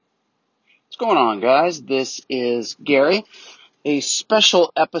going on, guys? This is Gary, a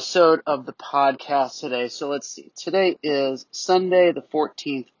special episode of the podcast today. So let's see. Today is Sunday, the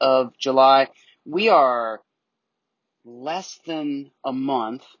 14th of July. We are less than a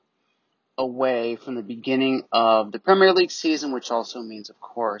month away from the beginning of the Premier League season, which also means, of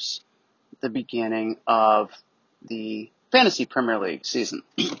course, the beginning of the Fantasy Premier League season.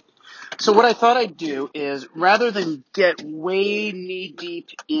 So what I thought I'd do is, rather than get way knee-deep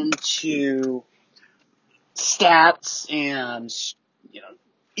into stats and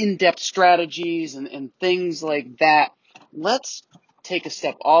in-depth strategies and things like that, let's take a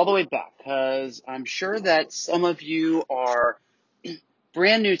step all the way back, because I'm sure that some of you are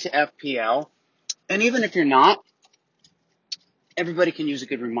brand new to FPL, and even if you're not, everybody can use a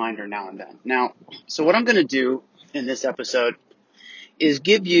good reminder now and then. So what I'm going to do in this episode is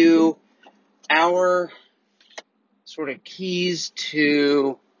give you our sort of keys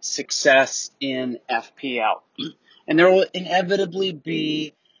to success in FPL. And there will inevitably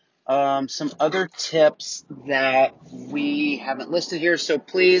be some other tips that we haven't listed here. So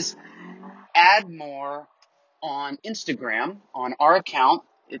please add more on Instagram, on our account.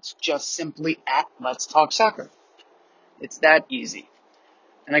 It's just simply at Let's Talk Soccer. It's that easy.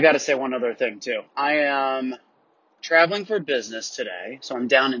 And I got to say one other thing too. I am traveling for business today. So I'm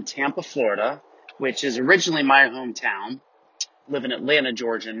down in Tampa, Florida, which is originally my hometown. Live in Atlanta,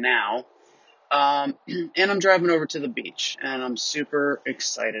 Georgia now. And I'm driving over to the beach, and I'm super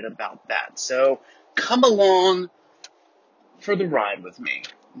excited about that. So come along for the ride with me.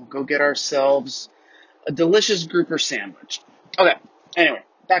 We'll go get ourselves a delicious grouper sandwich. Okay, anyway,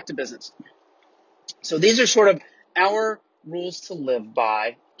 back to business. So these are sort of our rules to live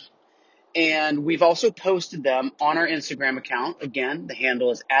by, and we've also posted them on our Instagram account. Again, the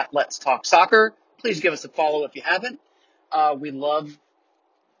handle is at Let's Talk Soccer. Please give us a follow if you haven't. We love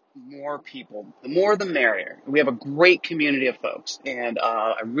more people. The more, the merrier. We have a great community of folks, and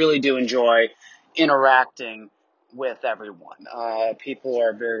I really do enjoy interacting with everyone. People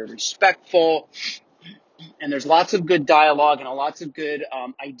are very respectful, and there's lots of good dialogue and lots of good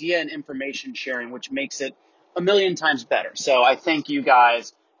idea and information sharing, which makes it a million times better. So I thank you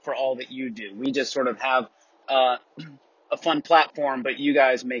guys for all that you do. We just sort of have a fun platform, but you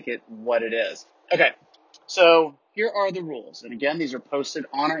guys make it what it is. Okay. So here are the rules. And again, these are posted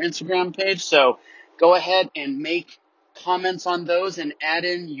on our Instagram page. So go ahead and make comments on those and add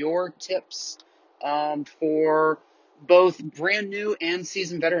in your tips for both brand new and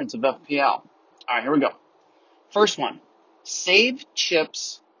seasoned veterans of FPL. All right, here we go. First one, save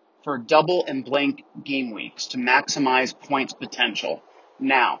chips for double and blank game weeks to maximize points potential.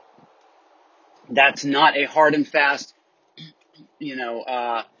 Now, that's not a hard and fast,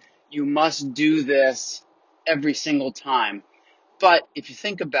 you must do this every single time. But if you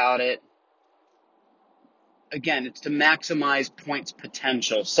think about it, again, it's to maximize points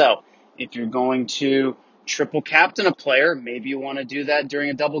potential. So if you're going to triple captain a player, maybe you want to do that during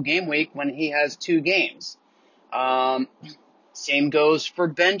a double game week when he has 2 games. Same goes for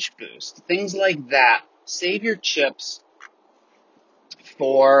bench boost, things like that. Save your chips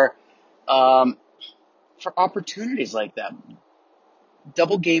for opportunities like that.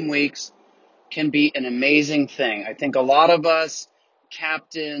 Double game weeks can be an amazing thing. I think a lot of us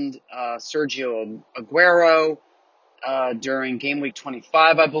captained Sergio Aguero during game week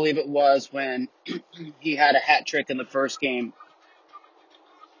 25, I believe it was, when he had a hat trick in the first game.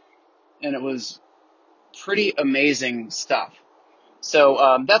 And it was pretty amazing stuff.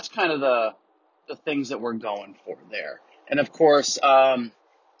 So that's kind of the things that we're going for there. And of course,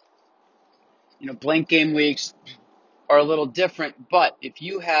 blank game weeks are a little different, but if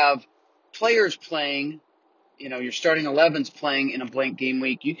you have players playing, your starting 11's playing in a blank game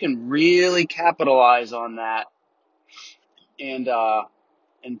week, you can really capitalize on that and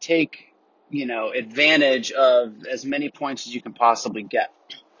take, advantage of as many points as you can possibly get.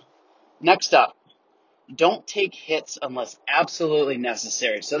 Next up, don't take hits unless absolutely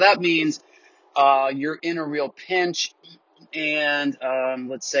necessary. So that means you're in a real pinch, and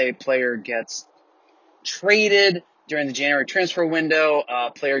let's say a player gets traded during the January transfer window, a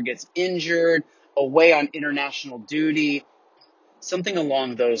player gets injured, away on international duty, something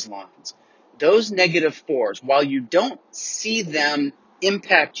along those lines. Those -4s, while you don't see them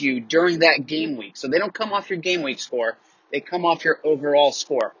impact you during that game week, so they don't come off your game week score, they come off your overall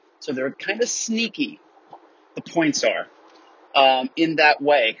score. So they're kind of sneaky, the points are, in that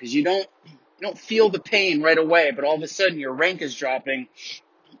way, because you don't feel the pain right away, but all of a sudden your rank is dropping,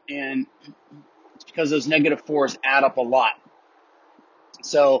 and it's because those -4s add up a lot.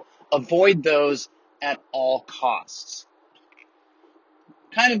 So avoid those at all costs.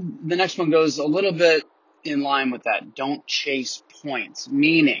 kind of the next one goes a little bit in line with that. Don't chase points,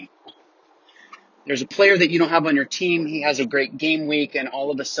 meaning there's a player that you don't have on your team. He has a great game week, and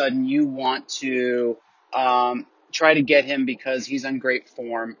all of a sudden you want to try to get him because he's on great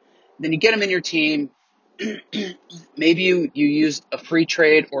form. Then you get him in your team. Maybe you use a free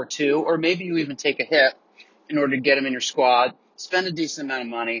trade or two, or maybe you even take a hit in order to get him in your squad, spend a decent amount of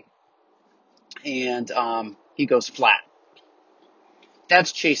money, and he goes flat.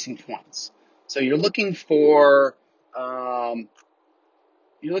 That's chasing points. So you're looking for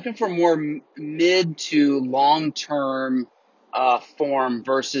more mid to long-term form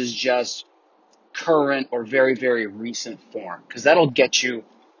versus just current or very, very recent form, because that'll get you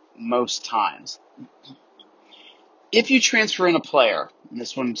most times. If you transfer in a player, and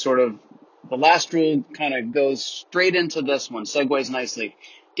this one sort of, the last rule kind of goes straight into this one, segues nicely.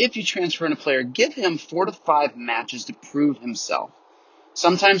 If you transfer in a player, give him 4 to 5 matches to prove himself.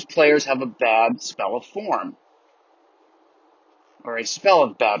 Sometimes players have a bad spell of form, or a spell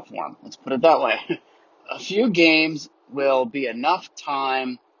of bad form. Let's put it that way. A few games will be enough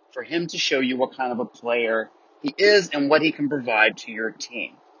time for him to show you what kind of a player he is and what he can provide to your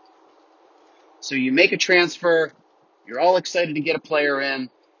team. So you make a transfer, you're all excited to get a player in,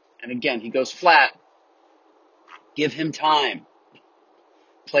 and again, he goes flat. Give him time.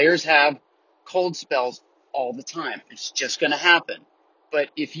 Players have cold spells all the time. It's just going to happen. But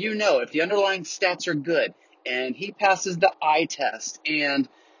if the underlying stats are good and he passes the eye test and,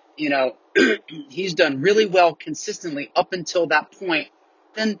 he's done really well consistently up until that point,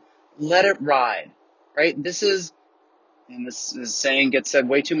 then let it ride, right? This saying gets said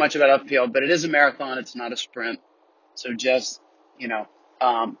way too much about FPL, but it is a marathon. It's not a sprint. So just,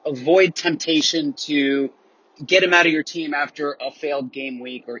 avoid temptation to get him out of your team after a failed game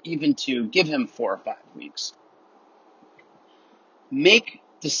week, or even to give him 4 or 5 weeks. Make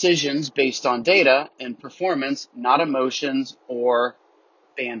decisions based on data and performance, not emotions or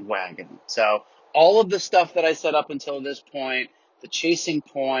bandwagon. So all of the stuff that I said up until this point, the chasing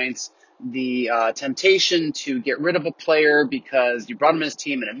points, the temptation to get rid of a player because you brought him in his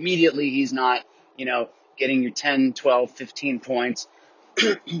team and immediately he's not, getting you 10, 12, 15 points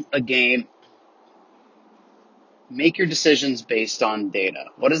a game. Make your decisions based on data.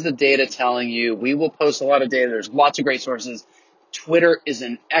 What is the data telling you? We will post a lot of data. There's lots of great sources. Twitter is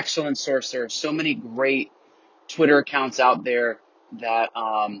an excellent source. There are so many great Twitter accounts out there that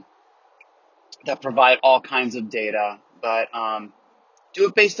that provide all kinds of data. But do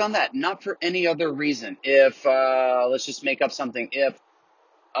it based on that, not for any other reason. If let's just make up something. If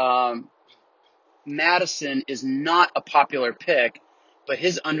Madison is not a popular pick, but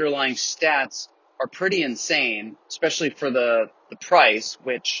his underlying stats are pretty insane, especially for the price,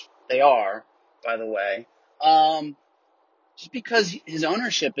 which they are, by the way. Just because his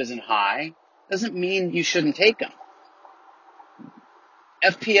ownership isn't high doesn't mean you shouldn't take him.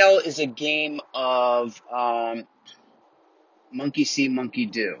 FPL is a game of monkey see, monkey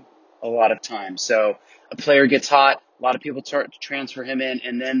do a lot of times. So a player gets hot, a lot of people start to transfer him in,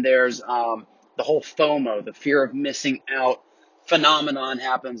 and then there's the whole FOMO, the fear of missing out phenomenon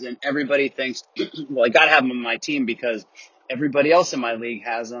happens, and everybody thinks, well, I got to have him on my team because everybody else in my league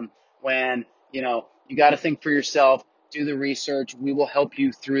has him, when, you got to think for yourself, do the research. We will help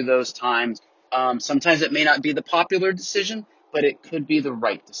you through those times. Sometimes it may not be the popular decision, but it could be the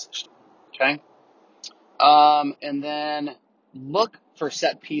right decision. Okay? And then look for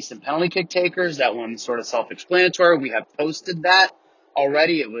set piece and penalty kick takers. That one's sort of self-explanatory. We have posted that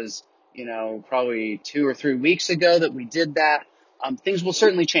already. It was, probably 2 or 3 weeks ago that we did that. Things will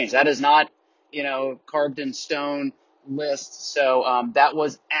certainly change. That is not, carved in stone list. So that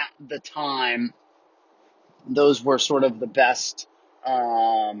was at the time. Those were sort of the best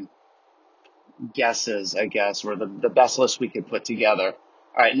guesses, I guess, or the best list we could put together.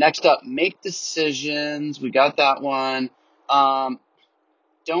 All right, next up, make decisions. We got that one.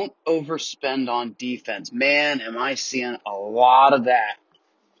 Don't overspend on defense. Man, am I seeing a lot of that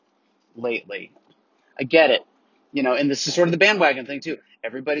lately. I get it. And this is sort of the bandwagon thing, too.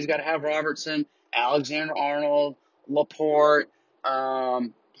 Everybody's got to have Robertson, Alexander-Arnold, Laporte,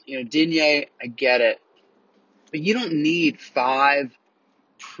 Digne. I get it. But you don't need 5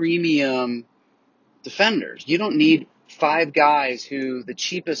 premium defenders. You don't need 5 guys who the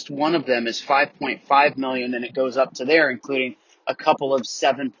cheapest one of them is 5.5 million, and it goes up to there, including a couple of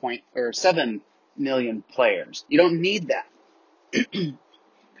 7 million players. You don't need that,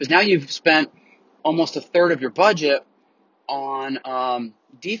 because now you've spent almost a third of your budget on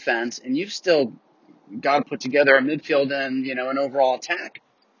defense, and you've still got to put together a midfield and an overall attack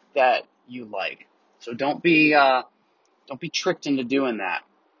that you like. So don't be Don't be tricked into doing that.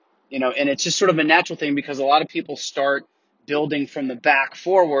 And it's just sort of a natural thing because a lot of people start building from the back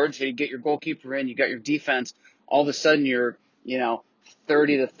forward. So you get your goalkeeper in, you got your defense. All of a sudden you're,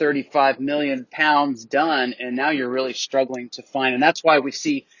 30 to 35 million pounds done. And now you're really struggling to find. And that's why we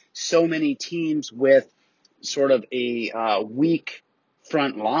see so many teams with sort of a weak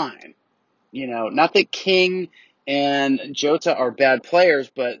front line. Not that King and Jota are bad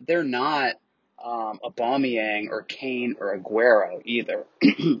players, but they're not Aubameyang or Kane or Aguero either,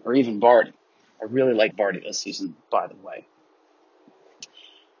 or even Vardy. I really like Vardy this season, by the way.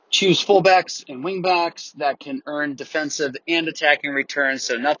 Choose fullbacks and wingbacks that can earn defensive and attacking returns,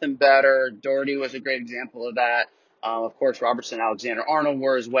 so nothing better. Doherty was a great example of that. Of course, Robertson, Alexander-Arnold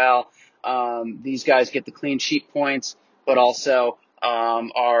were as well. These guys get the clean sheet points, but also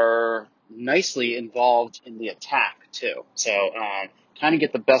are nicely involved in the attack, too. So kind of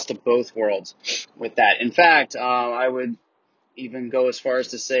get the best of both worlds with that. In fact, I would even go as far as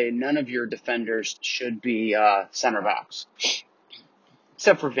to say none of your defenders should be center backs.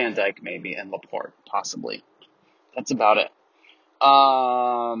 Except for Van Dijk, maybe, and Laporte, possibly. That's about it.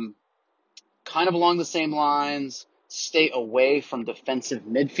 Kind of along the same lines, stay away from defensive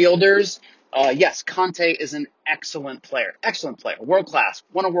midfielders. Yes, Conte is an excellent player. Excellent player. World class.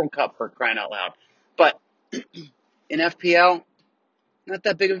 Won a World Cup for crying out loud. But in FPL, not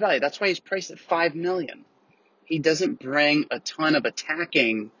that big of a value. That's why he's priced at $5 million. He doesn't bring a ton of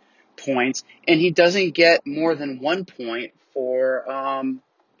attacking points, and he doesn't get more than 1 point for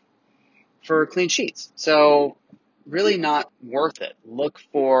clean sheets. So really not worth it. Look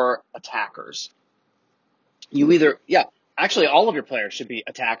for attackers. Actually all of your players should be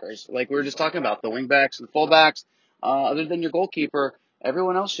attackers. Like we were just talking about, the wingbacks and the fullbacks, other than your goalkeeper,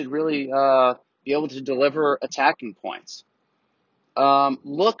 everyone else should really be able to deliver attacking points.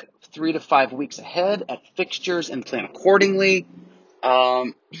 Look 3 to 5 weeks ahead at fixtures and plan accordingly.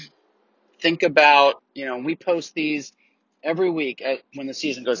 Think about, we post these every week when the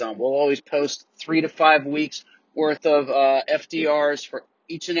season goes on. We'll always post 3 to 5 weeks worth of FDRs for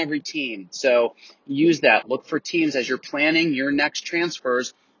each and every team. So use that. Look for teams as you're planning your next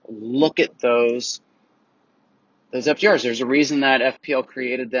transfers. Look at those FDRs. There's a reason that FPL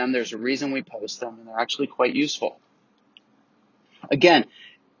created them. There's a reason we post them, and they're actually quite useful. Again,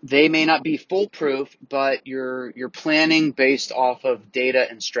 they may not be foolproof, but you're planning based off of data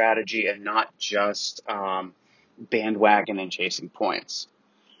and strategy and not just bandwagon and chasing points.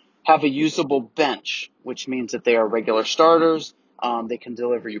 Have a usable bench, which means that they are regular starters. They can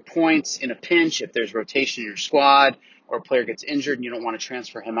deliver you points in a pinch if there's rotation in your squad or a player gets injured and you don't want to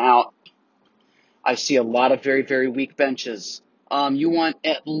transfer him out. I see a lot of very, very weak benches. You want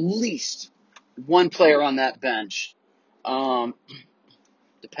at least one player on that bench.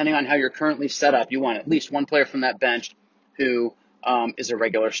 Depending on how you're currently set up, you want at least one player from that bench who is a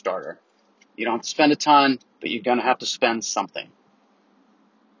regular starter. You don't have to spend a ton, but you're going to have to spend something.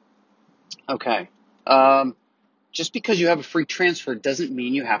 Okay. Just because you have a free transfer doesn't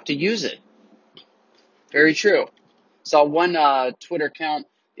mean you have to use it. Very true. Saw one Twitter account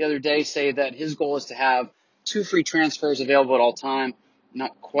the other day say that his goal is to have 2 free transfers available at all time.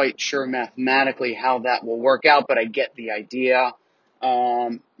 Not quite sure mathematically how that will work out, but I get the idea.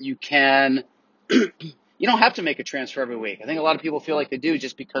 You don't have to make a transfer every week. I think a lot of people feel like they do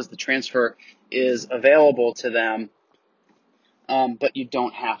just because the transfer is available to them, but you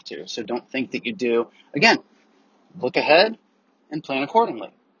don't have to. So don't think that you do. Again, look ahead and plan accordingly,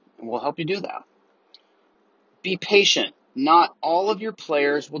 and we'll help you do that. Be patient. Not all of your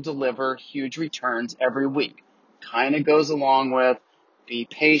players will deliver huge returns every week. Kind of goes along with be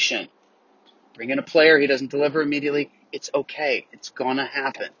patient. Bring in a player, he doesn't deliver immediately. It's okay. It's going to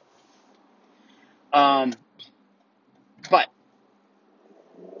happen. But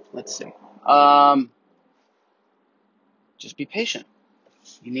let's see. Just be patient.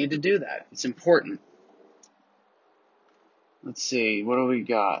 You need to do that. It's important. Let's see. What do we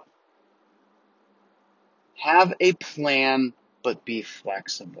got? Have a plan, but be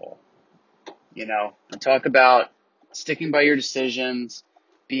flexible. I talk about sticking by your decisions,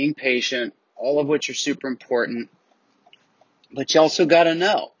 being patient, all of which are super important. But you also got to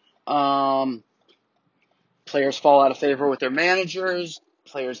know. Players fall out of favor with their managers.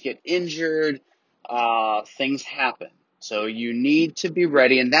 Players get injured. Things happen. So you need to be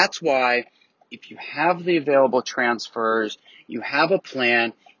ready. And that's why if you have the available transfers, you have a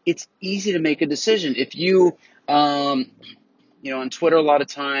plan, it's easy to make a decision. If you, on Twitter a lot of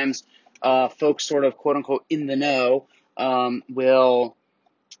times, folks sort of quote unquote in the know will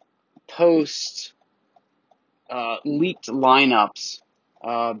post leaked lineups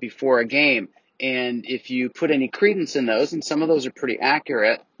before a game. And if you put any credence in those, and some of those are pretty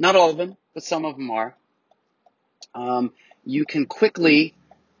accurate, not all of them, but some of them are, you can quickly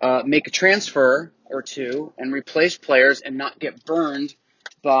make a transfer or two and replace players and not get burned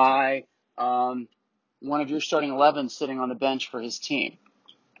by one of your starting 11 sitting on the bench for his team.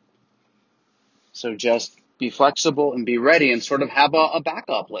 So just be flexible and be ready and sort of have a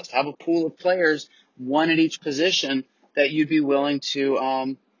backup list. Have a pool of players, one at each position, that you'd be willing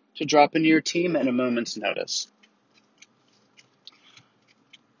to drop into your team at a moment's notice.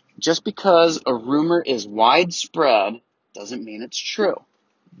 Just because a rumor is widespread doesn't mean it's true.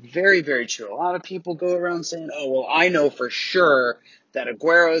 Very, very true. A lot of people go around saying, oh, well, I know for sure that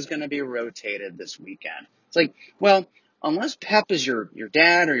Aguero is going to be rotated this weekend. It's like, well, unless Pep is your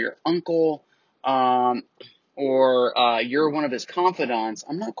dad or your uncle, or you're one of his confidants,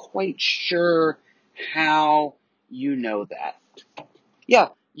 I'm not quite sure how you know that. Yeah,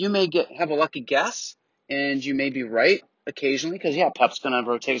 you may have a lucky guess, and you may be right occasionally, because, yeah, Pep's going to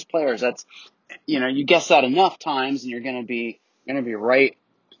rotate his players. That's, you guess that enough times, and you're going to be right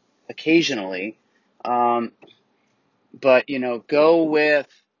occasionally. But, go with,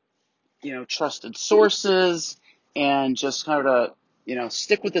 trusted sources, and just kind of,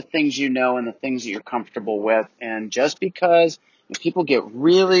 stick with the things you know and the things that you're comfortable with. And just because people get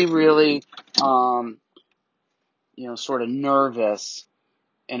really, really, sort of nervous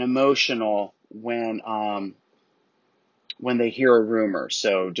and emotional when they hear a rumor.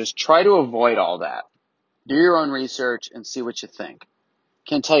 So just try to avoid all that. Do your own research and see what you think.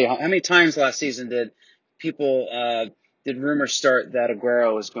 Can't tell you how many times last season did rumors start that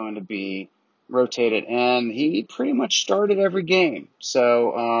Aguero was going to be rotated, and he pretty much started every game.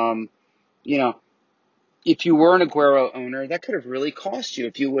 So, if you were an Aguero owner, that could have really cost you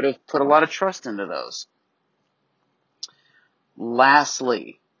if you would have put a lot of trust into those.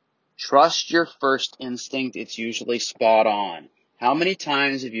 Lastly, trust your first instinct. It's usually spot on. How many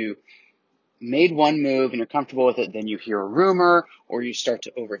times have you made one move and you're comfortable with it, then you hear a rumor, or you start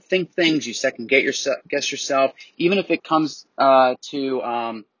to overthink things, you second guess yourself, even if it comes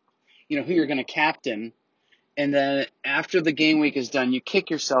to who you're going to captain, and then after the game week is done, you kick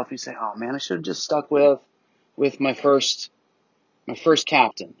yourself, you say, oh man, I should have just stuck with my first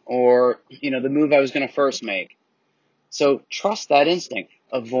captain, or the move I was going to first make. So trust that instinct.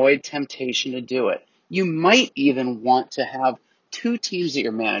 Avoid temptation to do it. You might even want to have two teams that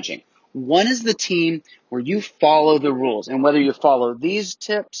you're managing. One is the team where you follow the rules, and whether you follow these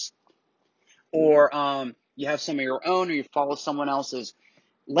tips, or you have some of your own, or you follow someone else's,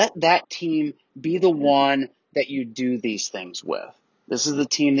 let that team be the one that you do these things with. This is the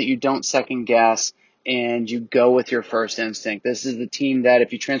team that you don't second guess and you go with your first instinct. This is the team that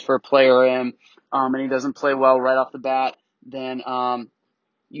if you transfer a player in and he doesn't play well right off the bat, then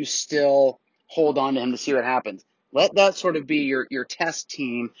you still hold on to him to see what happens. Let that sort of be your test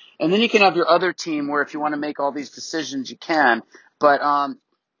team. And then you can have your other team where if you want to make all these decisions, you can. But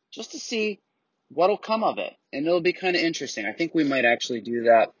just to see what'll come of it. And it'll be kind of interesting. I think we might actually do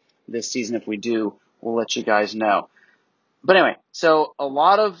that this season. If we do, we'll let you guys know. But anyway, so a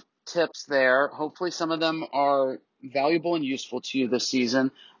lot of tips there. Hopefully some of them are valuable and useful to you this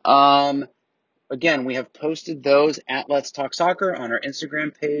season. Again, we have posted those at Let's Talk Soccer on our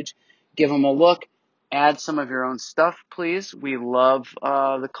Instagram page. Give them a look. Add some of your own stuff, please. We love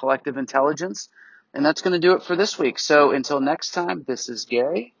the collective intelligence. And that's going to do it for this week. So until next time, this is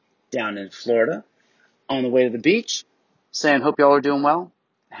Gary down in Florida on the way to the beach, saying hope y'all are doing well.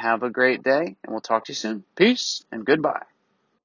 Have a great day, and we'll talk to you soon. Peace and goodbye.